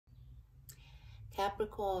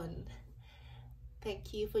Capricorn,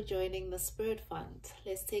 thank you for joining the Spirit Fund.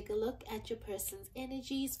 Let's take a look at your person's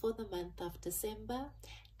energies for the month of December.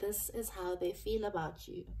 This is how they feel about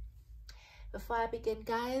you. Before I begin,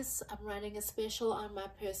 guys, I'm running a special on my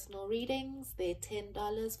personal readings. They're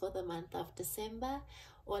 $10 for the month of December.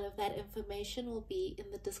 All of that information will be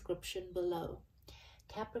in the description below.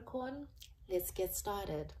 Capricorn, let's get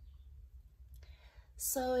started.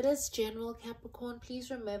 So it is general, Capricorn, please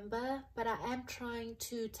remember, but I am trying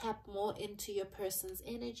to tap more into your person's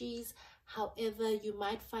energies. However, you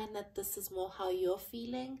might find that this is more how you're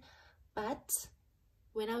feeling. But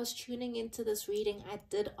when I was tuning into this reading, I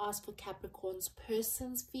did ask for Capricorn's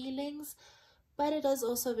person's feelings, but it is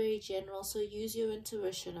also very general, so use your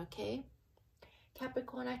intuition, okay?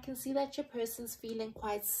 Capricorn, I can see that your person's feeling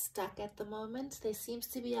quite stuck at the moment. There seems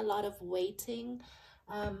to be a lot of waiting.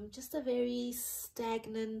 Just a very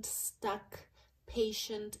stagnant, stuck,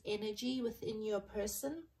 patient energy within your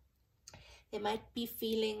person. They might be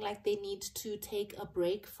feeling like they need to take a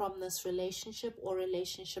break from this relationship or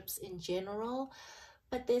relationships in general.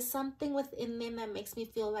 But there's something within them that makes me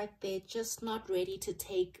feel like they're just not ready to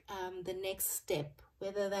take the next step.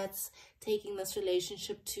 Whether that's taking this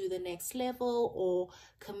relationship to the next level or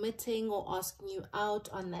committing or asking you out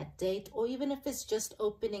on that date. Or even if it's just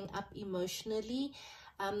opening up emotionally.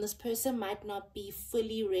 This person might not be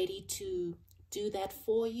fully ready to do that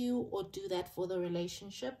for you or do that for the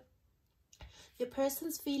relationship. Your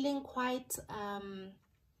person's feeling quite, I'm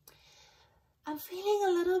feeling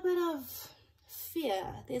a little bit of fear.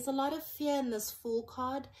 There's a lot of fear in this Fool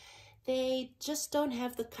card. They just don't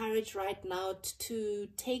have the courage right now to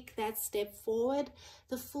take that step forward.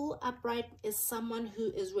 The Fool upright is someone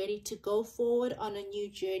who is ready to go forward on a new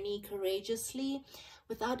journey courageously,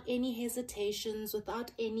 without any hesitations,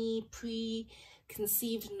 without any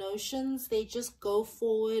preconceived notions. They just go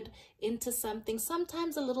forward into something,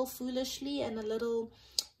 sometimes a little foolishly and a little,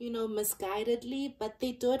 misguidedly, but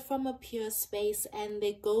they do it from a pure space and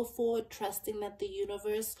they go forward trusting that the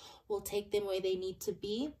universe will take them where they need to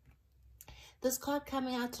be. This card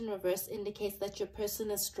coming out in reverse indicates that your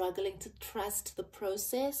person is struggling to trust the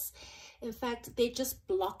process. In fact, they're just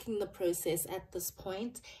blocking the process at this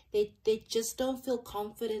point. They just don't feel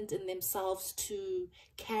confident in themselves to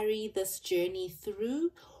carry this journey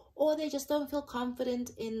through, or they just don't feel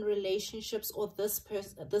confident in relationships or this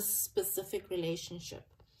specific relationship.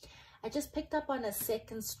 I just picked up on a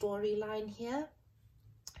second storyline here.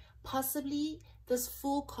 Possibly this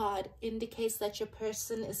Fool card indicates that your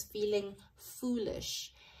person is feeling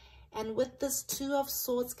foolish. And with this Two of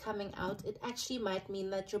Swords coming out, it actually might mean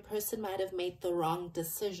that your person might have made the wrong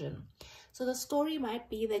decision. So the story might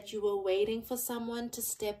be that you were waiting for someone to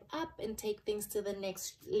step up and take things to the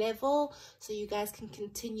next level so you guys can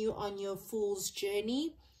continue on your Fool's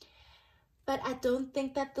journey. But I don't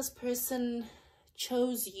think that this person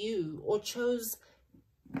chose you or chose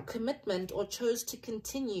commitment or chose to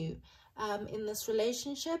continue in this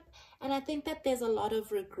relationship. And I think that there's a lot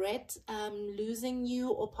of regret losing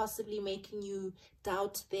you or possibly making you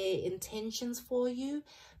doubt their intentions for you.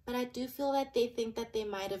 But I do feel that they think that they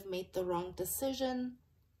might have made the wrong decision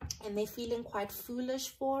and they're feeling quite foolish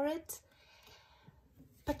for it.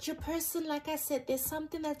 But your person, like I said, there's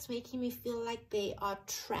something that's making me feel like they are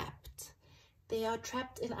trapped. They are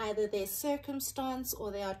trapped in either their circumstance or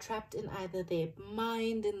they are trapped in either their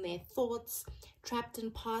mind and their thoughts, trapped in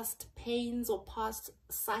past pains or past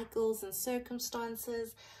cycles and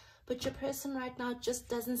circumstances. But your person right now just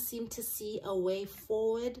doesn't seem to see a way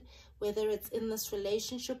forward, whether it's in this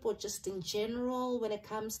relationship or just in general when it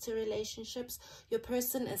comes to relationships. Your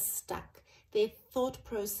person is stuck. Their thought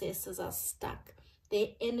processes are stuck. Their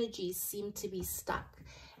energies seem to be stuck.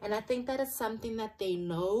 And I think that is something that they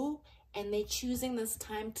know, and they're choosing this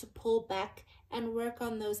time to pull back and work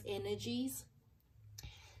on those energies.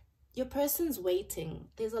 Your person's waiting.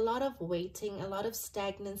 There's a lot of waiting, a lot of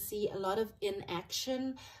stagnancy, a lot of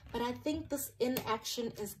inaction. But I think this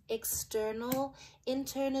inaction is external.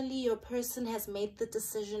 Internally, your person has made the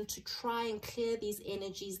decision to try and clear these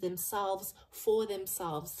energies themselves, for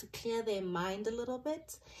themselves, to clear their mind a little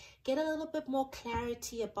bit. Get a little bit more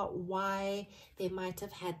clarity about why they might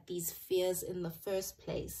have had these fears in the first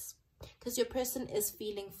place. Because your person is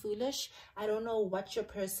feeling foolish. I don't know what your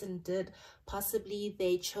person did. Possibly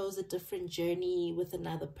they chose a different journey with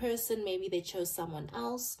another person. Maybe they chose someone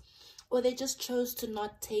else. Or they just chose to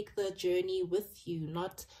not take the journey with you,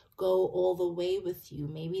 not go all the way with you.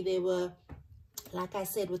 Maybe they were, like I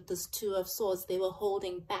said, with this Two of Swords, they were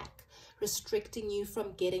holding back, restricting you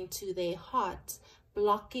from getting to their heart,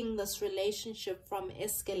 blocking this relationship from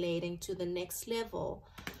escalating to the next level.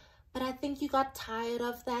 But I think you got tired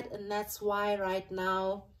of that, and that's why right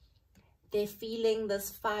now they're feeling this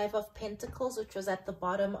Five of Pentacles, which was at the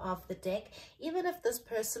bottom of the deck. Even if this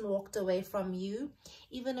person walked away from you,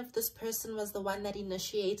 even if this person was the one that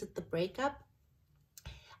initiated the breakup,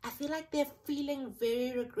 I feel like they're feeling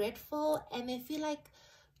very regretful, and they feel like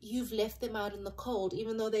you've left them out in the cold,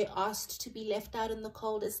 even though they asked to be left out in the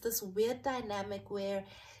cold. It's this weird dynamic where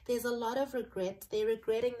there's a lot of regret. They're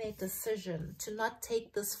regretting their decision to not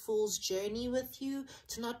take this fool's journey with you,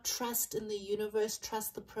 to not trust in the universe,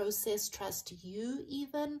 trust the process, trust you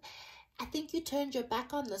even. I think you turned your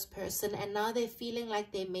back on this person, and now they're feeling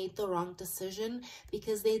like they made the wrong decision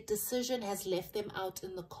because their decision has left them out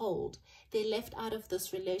in the cold. They're left out of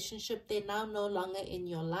this relationship. They're now no longer in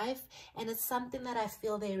your life, and it's something that I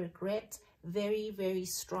feel they regret very, very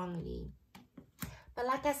strongly. But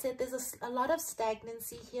like I said, there's a lot of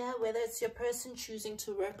stagnancy here, whether it's your person choosing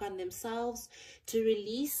to work on themselves, to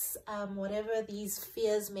release whatever these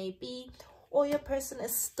fears may be, or your person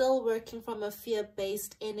is still working from a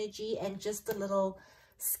fear-based energy and just a little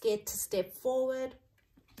scared to step forward.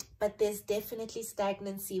 But there's definitely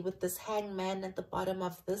stagnancy with this Hangman at the bottom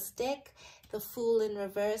of this deck, the Fool in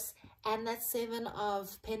reverse, and that Seven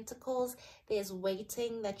of Pentacles. There's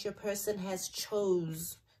waiting that your person has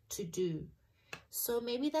chose to do. So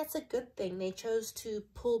maybe that's a good thing. They chose to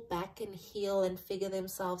pull back and heal and figure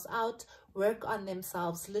themselves out, work on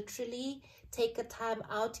themselves, literally take a time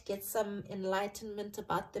out, get some enlightenment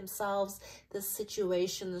about themselves, this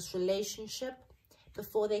situation, this relationship,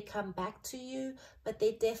 before they come back to you. But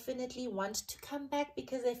they definitely want to come back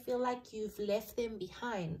because they feel like you've left them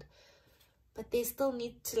behind. But they still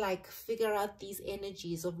need to like figure out these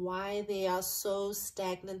energies of why they are so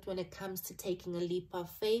stagnant when it comes to taking a leap of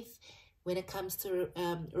faith, when it comes to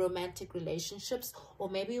romantic relationships, or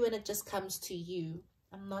maybe when it just comes to you.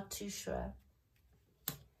 I'm not too sure.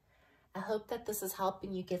 I hope that this is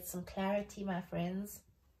helping you get some clarity, my friends.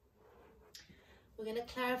 We're going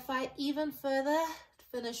to clarify even further,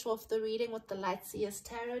 finish off the reading with the Lightseers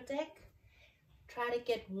Tarot deck. Try to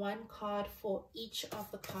get one card for each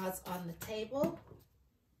of the cards on the table.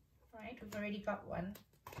 All right, we've already got one.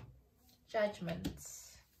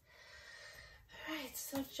 Judgments. Right,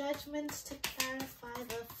 so Judgment to clarify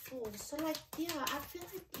the Fool. So like, yeah, I feel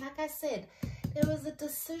like I said, there was a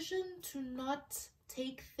decision to not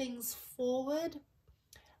take things forward,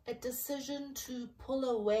 a decision to pull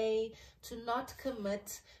away, to not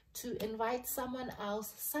commit, to invite someone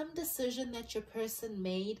else, some decision that your person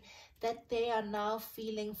made that they are now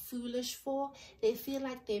feeling foolish for. They feel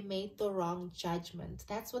like they made the wrong judgment.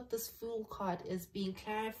 That's what this Fool card is being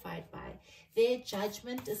clarified by. Their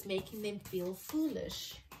judgment is making them feel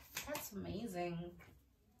foolish. That's amazing.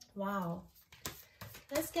 Wow.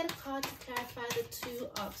 Let's get a card to clarify the Two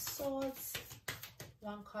of Swords.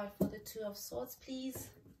 One card for the Two of Swords, please.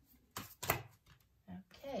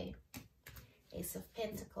 Okay. Ace of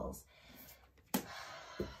Pentacles.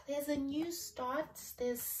 There's a new start.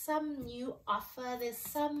 There's some new offer. There's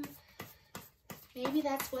some, maybe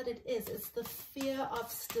that's what it is. It's the fear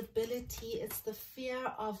of stability. It's the fear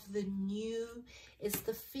of the new. It's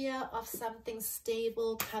the fear of something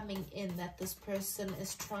stable coming in that this person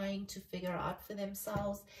is trying to figure out for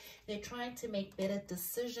themselves. They're trying to make better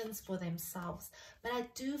decisions for themselves. But I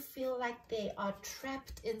do feel like they are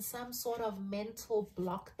trapped in some sort of mental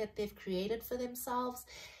block that they've created for themselves.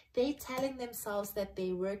 They're telling themselves that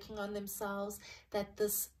they're working on themselves, that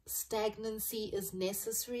this stagnancy is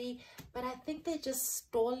necessary, but I think they're just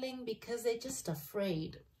stalling because they're just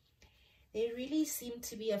afraid. They really seem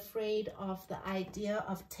to be afraid of the idea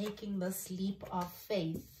of taking this leap of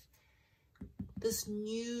faith, this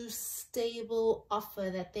new stable offer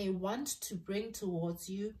that they want to bring towards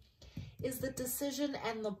you is the decision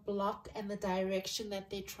and the block and the direction that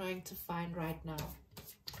they're trying to find right now.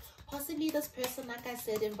 Possibly this person, like I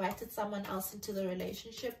said, invited someone else into the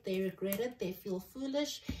relationship. They regret it. They feel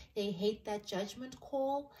foolish. They hate that judgment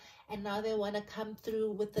call. And now they want to come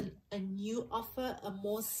through with a new offer, a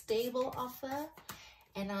more stable offer.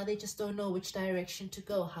 And now they just don't know which direction to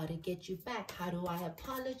go, how to get you back. How do I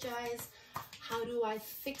apologize? How do I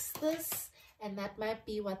fix this? And that might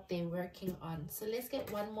be what they're working on. So let's get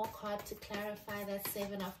one more card to clarify that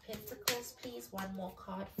Seven of Pentacles, please. One more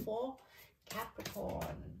card for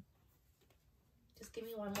Capricorn. Just give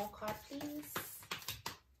me one more card, please.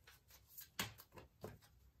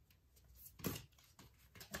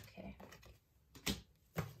 Okay.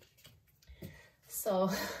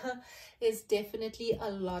 So there's definitely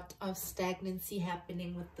a lot of stagnancy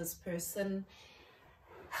happening with this person.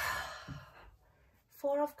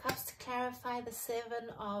 Four of Cups to clarify the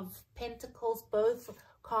Seven of Pentacles. Both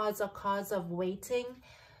cards are cards of waiting.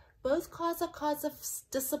 Both cards are cards of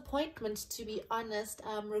disappointment, to be honest.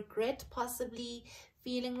 Regret, possibly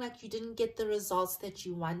feeling like you didn't get the results that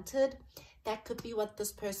you wanted. That could be what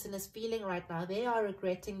this person is feeling right now. They are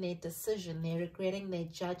regretting their decision. They're regretting their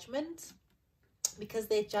judgment, because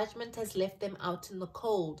their judgment has left them out in the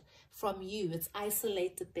cold from you. It's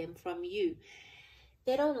isolated them from you.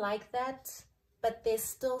 They don't like that, but there's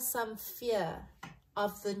still some fear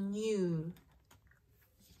of the new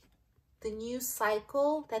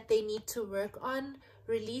cycle that they need to work on.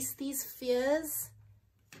 Release these fears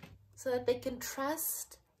so that they can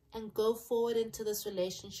trust and go forward into this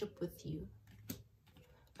relationship with you.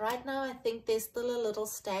 Right now, I think they're still a little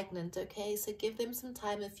stagnant, okay? So give them some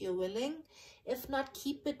time if you're willing. If not,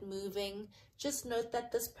 keep it moving. Just note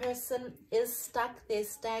that this person is stuck. They're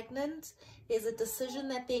stagnant. There's a decision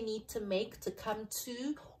that they need to make to come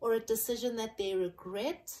to, or a decision that they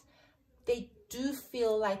regret. They do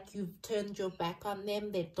feel like you've turned your back on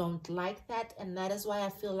them. They don't like that, and that is why I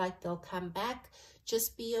feel like they'll come back.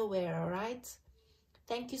 Just be aware, all right?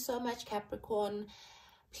 Thank you so much, Capricorn.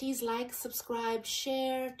 Please like, subscribe,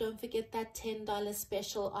 share. Don't forget that $10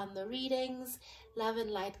 special on the readings. Love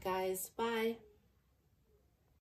and light, guys. Bye.